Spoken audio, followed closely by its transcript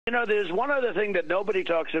You know, there's one other thing that nobody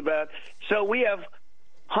talks about. So we have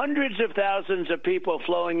hundreds of thousands of people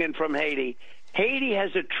flowing in from Haiti. Haiti has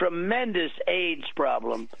a tremendous AIDS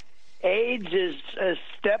problem. AIDS is a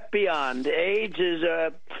step beyond. AIDS is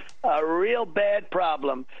a real bad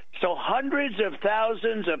problem. So hundreds of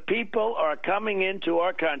thousands of people are coming into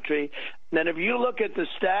our country. And if you look at the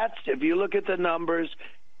stats, if you look at the numbers,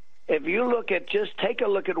 if you look at just take a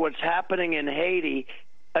look at what's happening in Haiti,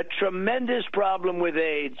 a tremendous problem with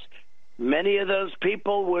AIDS. Many of those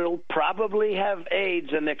people will probably have AIDS,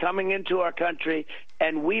 and they're coming into our country,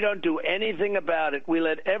 and we don't do anything about it. We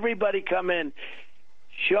let everybody come in.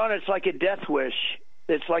 Sean, it's like a death wish.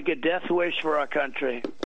 It's like a death wish for our country.